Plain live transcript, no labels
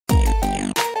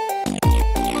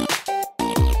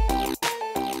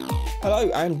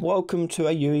Hello and welcome to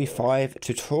a UE5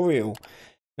 tutorial.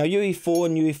 Now UE4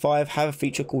 and UE5 have a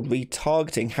feature called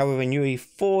retargeting. However, in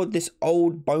UE4 this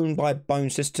old bone by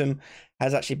bone system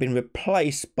has actually been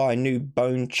replaced by a new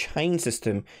bone chain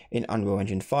system in Unreal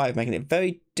Engine 5, making it a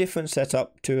very different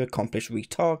setup to accomplish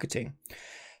retargeting.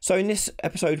 So in this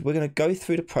episode we're going to go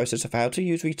through the process of how to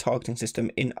use retargeting system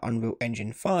in Unreal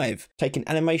Engine 5, taking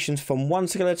animations from one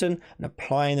skeleton and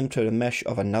applying them to the mesh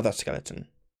of another skeleton.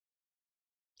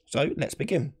 So let's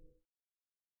begin.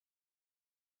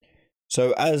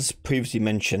 So as previously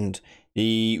mentioned,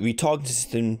 the retargeting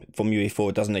system from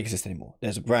UE4 doesn't exist anymore.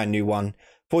 There's a brand new one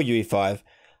for UE5,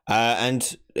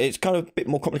 and it's kind of a bit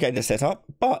more complicated to set up,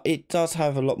 but it does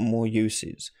have a lot more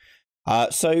uses.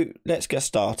 So let's get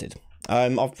started.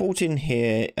 I've brought in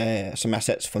here some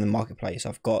assets from the marketplace.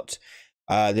 I've got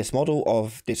this model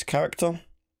of this character,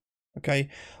 okay,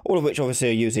 all of which obviously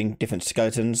are using different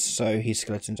skeletons. So his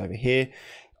skeleton's over here.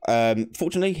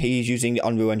 Fortunately he's using the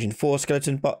Unreal Engine 4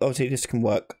 skeleton, but obviously this can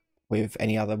work with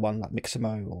any other one like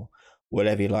Mixamo or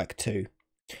whatever you like to.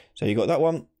 So you got that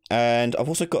one, and I've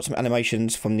also got some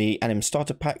animations from the anim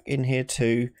starter pack in here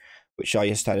too, which are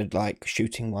your standard like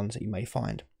shooting ones that you may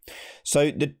find.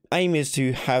 So the aim is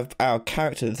to have our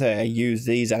character there use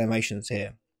these animations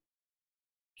here.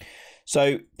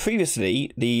 So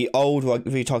previously the old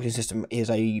retargeting system is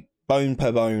a bone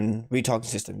per bone retargeting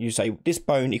system. You say this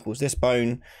bone equals this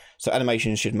bone, so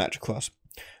animations should match across.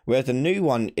 Whereas the new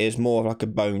one is more like a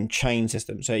bone chain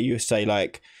system. So you say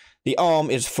like the arm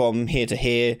is from here to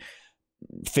here,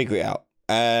 figure it out,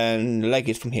 and the leg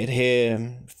is from here to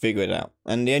here, figure it out,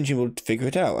 and the engine will figure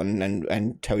it out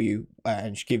and tell you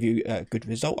and give you a good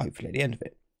result hopefully at the end of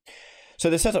it. So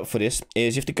the setup for this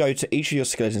is you have to go to each of your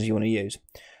skeletons you want to use.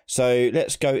 So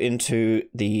let's go into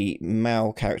the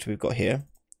male character we've got here.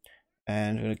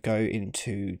 And we're going to go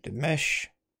into the mesh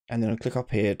and then I'll click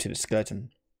up here to the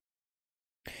skeleton.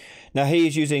 Now he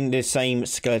is using the same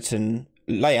skeleton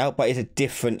layout, but it's a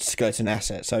different skeleton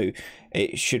asset, so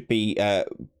it should be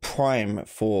prime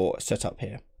for setup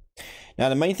here. Now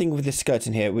the main thing with this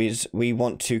skeleton here is we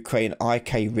want to create an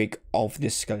IK rig of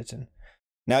this skeleton.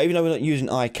 Now even though we're not using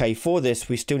IK for this,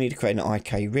 we still need to create an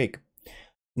IK rig.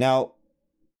 Now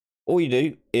all you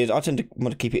do is, I tend to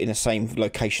want to keep it in the same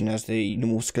location as the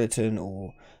normal skeleton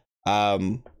or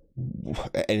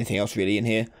anything else really in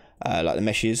here, like the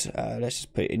meshes. Let's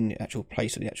just put it in the actual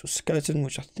place of the actual skeleton,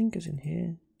 which I think is in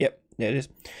here. Yep, there it is.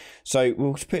 So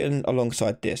we'll just put it in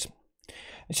alongside this.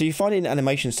 So you find it in the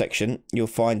animation section, you'll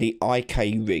find the IK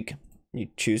rig. You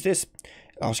choose this,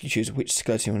 ask you to choose which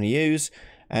skeleton you want to use,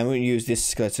 and we'll use this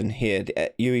skeleton here,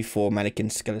 the UE4 mannequin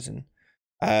skeleton.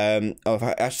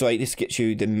 Sorry, this gets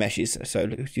you the meshes, so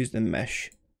let's use the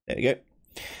mesh. There you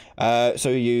go.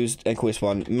 So we used and call this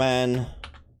one man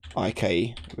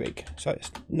IK rig. So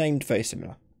it's named very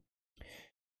similar.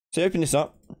 So open this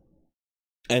up,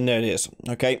 and there it is.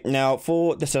 Okay, now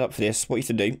for the setup for this, what you have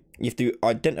to do, you have to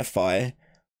identify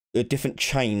the different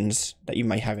chains that you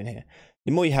may have in here.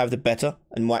 The more you have, the better,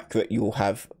 and more accurate you will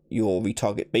have your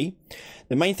retarget be.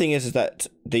 The main thing is that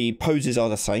the poses are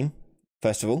the same,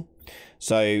 first of all.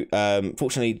 So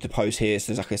fortunately the pose here is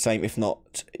exactly the same. If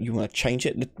not, you want to change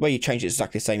it. The way you change it is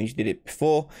exactly the same as you did it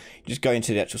before. You just go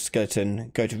into the actual skeleton,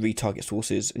 go to retarget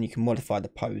sources, and you can modify the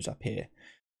pose up here.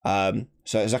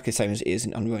 So exactly the same as it is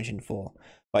in Unreal Engine 4.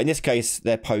 But in this case,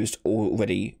 they're posed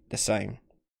already the same.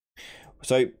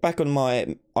 So back on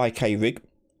my IK rig,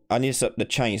 I need to set up the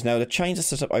chains. Now the chains are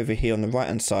set up over here on the right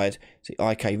hand side. It's the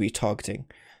IK retargeting.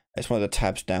 It's one of the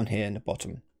tabs down here in the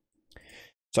bottom.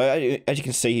 So as you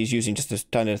can see, he's using just the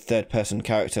standard third person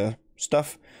character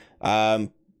stuff,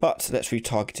 but let's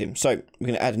retarget him. So we're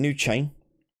going to add a new chain,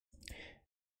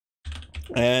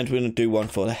 and we're going to do one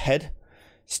for the head,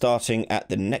 starting at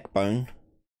the neck bone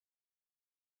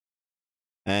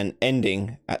and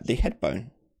ending at the head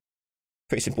bone.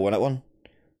 Pretty simple on that one,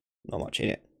 not much in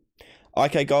it.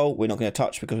 IK goal we're not going to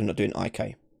touch because we're not doing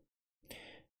IK.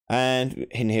 And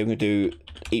in here we're going to do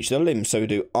each of the limbs. So we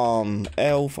do arm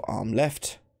L for arm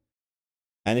left.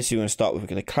 And this is going to start with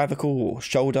a clavicle or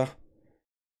shoulder.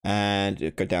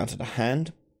 And go down to the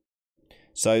hand.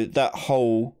 So that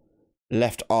whole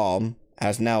left arm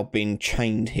has now been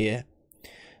chained here.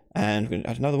 And we're going to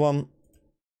add another one.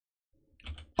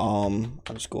 Arm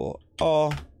underscore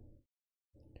R.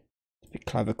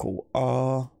 Clavicle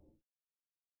R.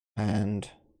 And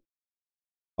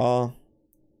R.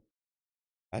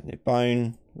 Add new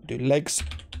bone. We'll do legs.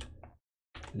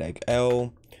 Leg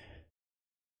L.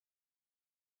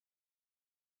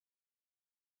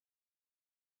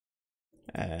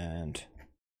 And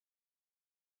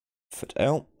foot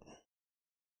L.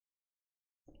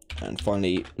 And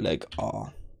finally leg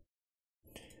R.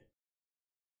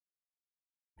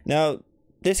 Now,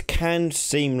 this can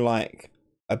seem like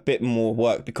a bit more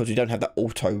work because we don't have that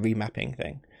auto remapping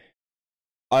thing.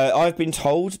 I've been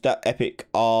told that Epic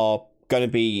are going to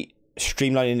be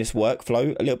streamlining this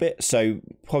workflow a little bit, so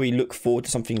probably look forward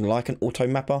to something like an auto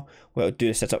mapper where it'll do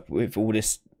a setup with all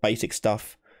this basic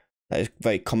stuff that is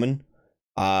very common,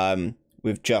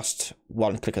 with just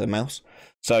one click of the mouse.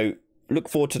 So look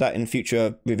forward to that in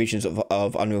future revisions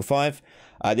of Unreal 5.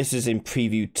 This is in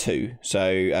preview 2, so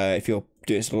if you're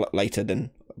doing this a lot later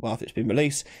than after it's been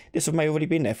released, this may already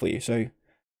been there for you. So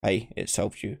hey, it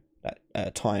solves you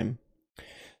that time.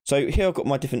 So here I've got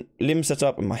my different limbs set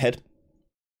up and my head.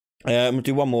 I'm gonna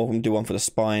do one more. I'm gonna do one for the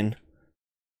spine.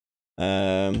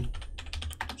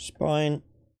 Spine,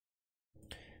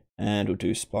 and we'll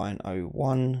do spine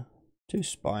 01 to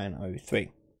spine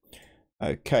 03.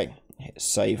 Okay, hit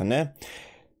save on there.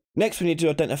 Next, we need to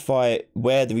identify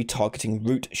where the retargeting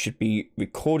root should be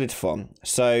recorded from.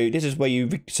 So this is where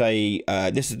you say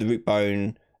this is the root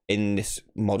bone in this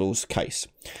model's case.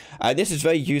 This is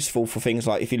very useful for things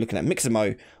like if you're looking at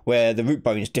Mixamo, where the root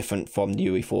bone is different from the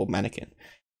UE4 mannequin.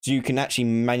 So you can actually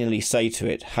manually say to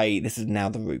it, hey, this is now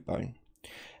the root bone.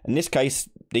 In this case,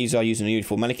 these are using a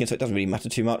UE4 mannequin, so it doesn't really matter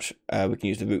too much. We can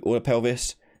use the root or the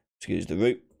pelvis to use the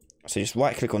root. So just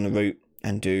right click on the root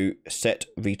and do set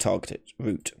retargeted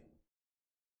root.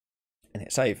 And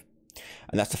hit save.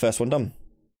 And that's the first one done.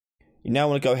 You now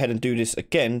want to go ahead and do this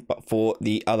again, but for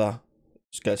the other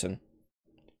skeleton.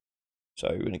 So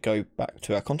we're going to go back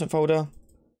to our content folder,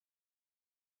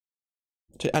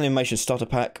 to animation starter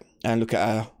pack, and look at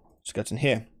our skeleton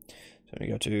here. So we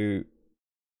go to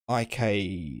IK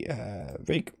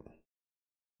rig,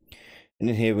 and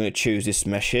in here we're going to choose this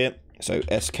mesh here. So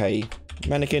SK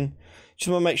mannequin.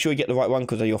 Just want to make sure you get the right one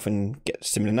because they often get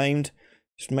similar named.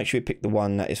 Just make sure you pick the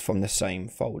one that is from the same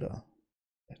folder.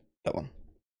 That one.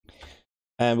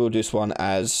 And we'll do this one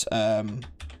as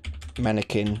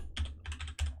mannequin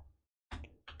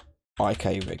IK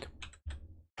rig.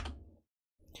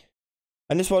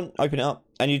 And this one, open it up,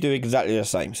 and you do exactly the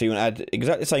same. So you want to add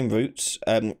exactly the same roots,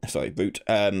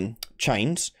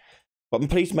 chains, but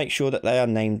please make sure that they are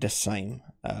named the same,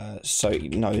 so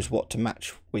it knows what to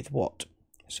match with what.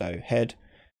 So head,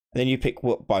 and then you pick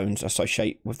what bones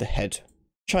associate with the head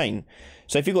chain.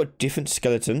 So if you've got a different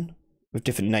skeleton with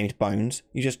different named bones,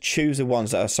 you just choose the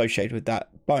ones that are associated with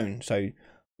that bone. So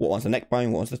what one's the neck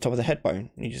bone, what one's the top of the head bone,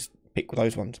 and you just pick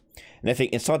those ones. And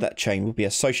everything inside that chain will be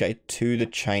associated to the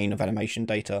chain of animation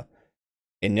data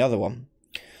in the other one.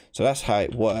 So that's how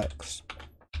it works.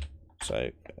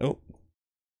 So, oh,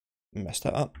 messed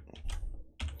that up.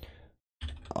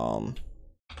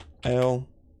 L.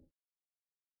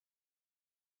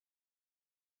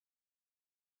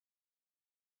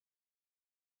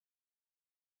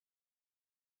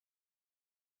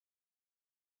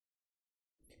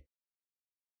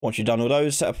 Once you've done all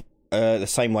those, set up the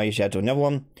same way as you had on the other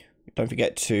one. Don't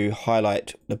forget to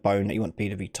highlight the bone that you want to be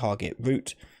the retarget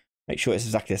root. Make sure it's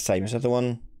exactly the same as the other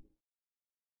one.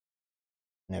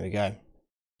 There we go.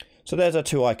 So there's our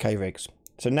two IK rigs.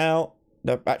 So now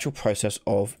the actual process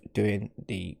of doing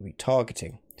the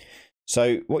retargeting.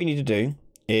 So what you need to do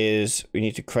is we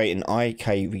need to create an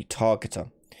IK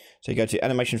retargeter. So you go to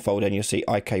animation folder and you'll see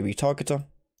IK retargeter.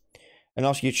 And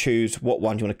ask you to choose what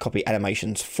one you want to copy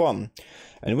animations from.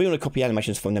 And we want to copy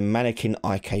animations from the mannequin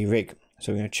IK rig.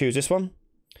 So we're going to choose this one.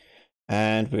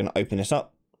 And we're going to open this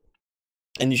up.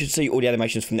 And you should see all the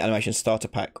animations from the animation starter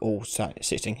pack all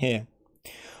sitting here.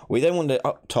 We then want to,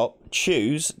 up top,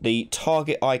 choose the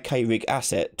target IK rig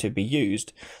asset to be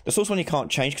used. The source one you can't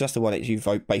change because that's the one that you've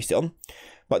based it on.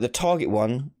 But the target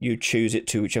one, you choose it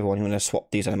to whichever one you want to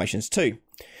swap these animations to.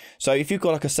 So if you've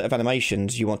got like a set of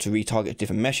animations, you want to retarget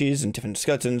different meshes and different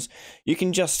skeletons, you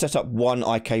can just set up one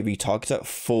IK retargeter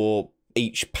for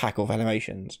each pack of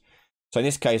animations. So in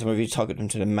this case, I'm going to retarget them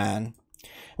to the man.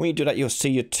 When you do that, you'll see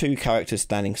your two characters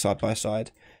standing side by side.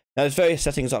 Now there's various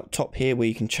settings up top here where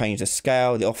you can change the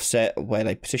scale, the offset, where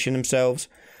they position themselves.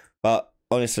 But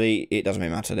honestly, it doesn't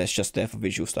really matter. That's just there for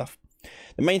visual stuff.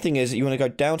 The main thing is that you want to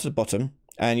go down to the bottom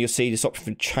and you'll see this option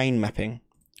for chain mapping.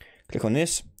 Click on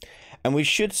this. And we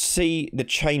should see the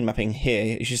chain mapping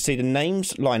here. You should see the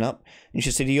names line up, and you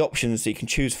should see the options that you can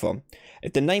choose from.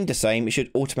 If they're named the same, it should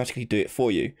automatically do it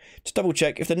for you. Just double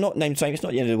check. If they're not named the same, it's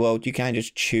not the end of the world. You can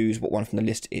just choose what one from the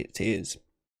list it is.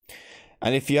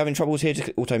 And if you're having troubles here, just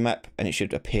click auto map, and it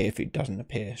should appear if it doesn't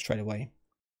appear straight away.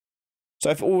 So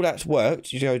if all that's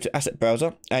worked, you go to Asset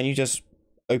Browser, and you just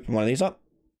open one of these up.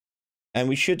 And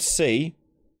we should see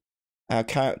our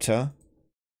character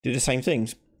do the same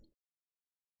things.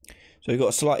 So we've got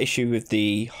a slight issue with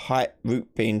the height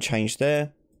root being changed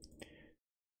there.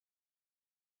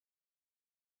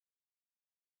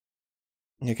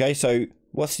 Okay, so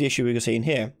what's the issue we're seeing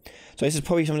here? So this is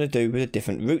probably something to do with a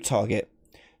different route target.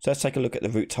 So let's take a look at the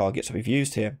route targets that we've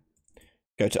used here.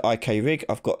 Go to ikrig,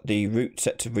 I've got the route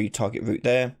set to retarget route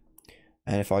there.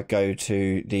 And if I go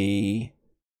to the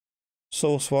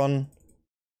source one,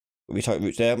 retarget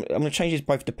routes there, I'm going to change these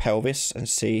both to pelvis and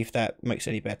see if that makes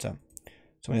it any better.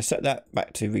 So I'm going to set that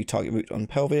back to retarget route on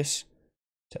pelvis.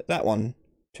 Set that one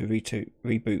to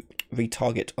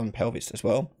retarget on pelvis as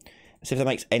well. See if that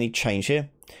makes any change here,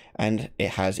 and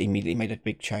it has immediately made a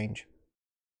big change.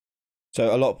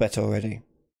 So a lot better already.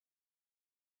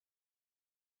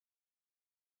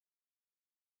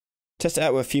 Test it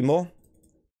out with a few more.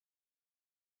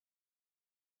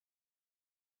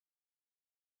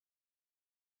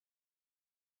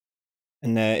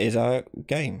 And there is our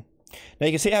game. Now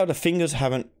you can see how the fingers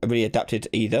haven't really adapted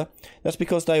either. That's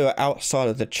because they were outside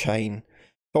of the chain.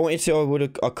 If I wanted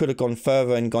to, I could have gone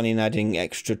further and gone in adding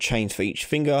extra chains for each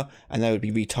finger, and they would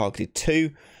be retargeted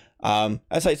too. As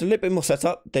I say, it's a little bit more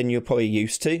setup than you're probably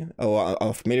used to or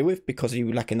are familiar with, because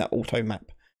you're lacking that auto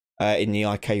map in the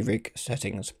ikrig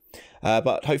settings.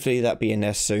 But hopefully that'll be in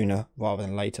there sooner rather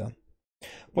than later.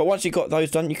 But once you've got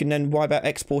those done, you can then worry about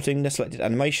exporting the selected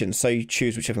animations. So you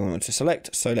choose whichever one you want to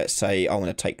select. So let's say I want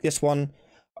to take this one.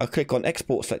 I click on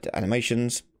export selected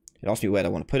animations. It asks me where I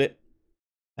want to put it.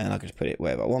 And I can just put it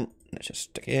wherever I want. Let's just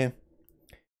stick it here.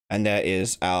 And there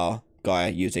is our guy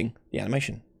using the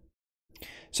animation.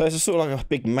 So it's a sort of like a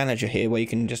big manager here where you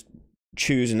can just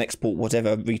choose and export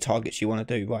whatever retargets you want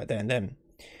to do right there and then.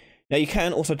 Now you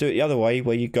can also do it the other way,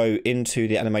 where you go into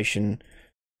the animation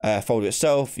folder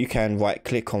itself. You can right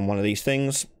click on one of these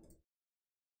things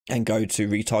and go to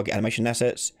retarget animation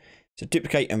assets. So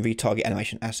duplicate and retarget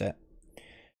animation asset.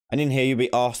 And in here you'll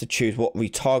be asked to choose what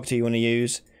retargeter you want to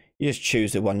use. You just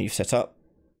choose the one you've set up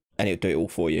and it'll do it all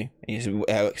for you. And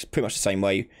it's pretty much the same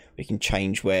way. We can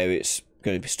change where it's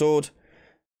going to be stored.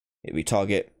 Hit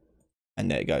retarget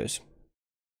and there it goes.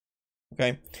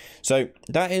 Okay, so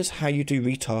that is how you do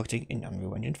retargeting in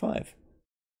Unreal Engine 5.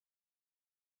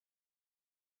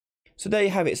 So there you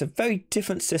have it. It's a very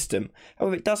different system.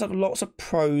 However, it does have lots of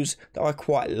pros that I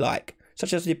quite like,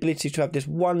 such as the ability to have this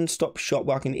one-stop shop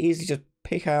where I can easily just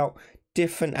pick out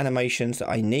different animations that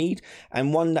I need,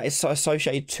 and one that is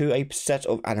associated to a set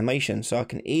of animations, so I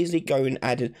can easily go and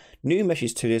add new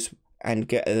meshes to this and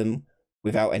get them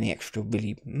without any extra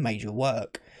really major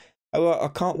work. However, I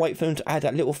can't wait for them to add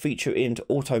that little feature into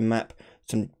auto map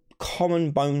some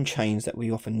common bone chains that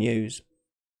we often use.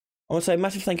 I want to say a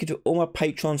massive thank you to all my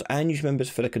patrons and YouTube members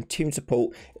for the continued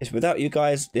support. It's without you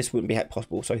guys, this wouldn't be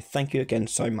possible, so thank you again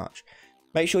so much.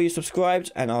 Make sure you're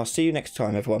subscribed, and I'll see you next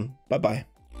time, everyone. Bye bye.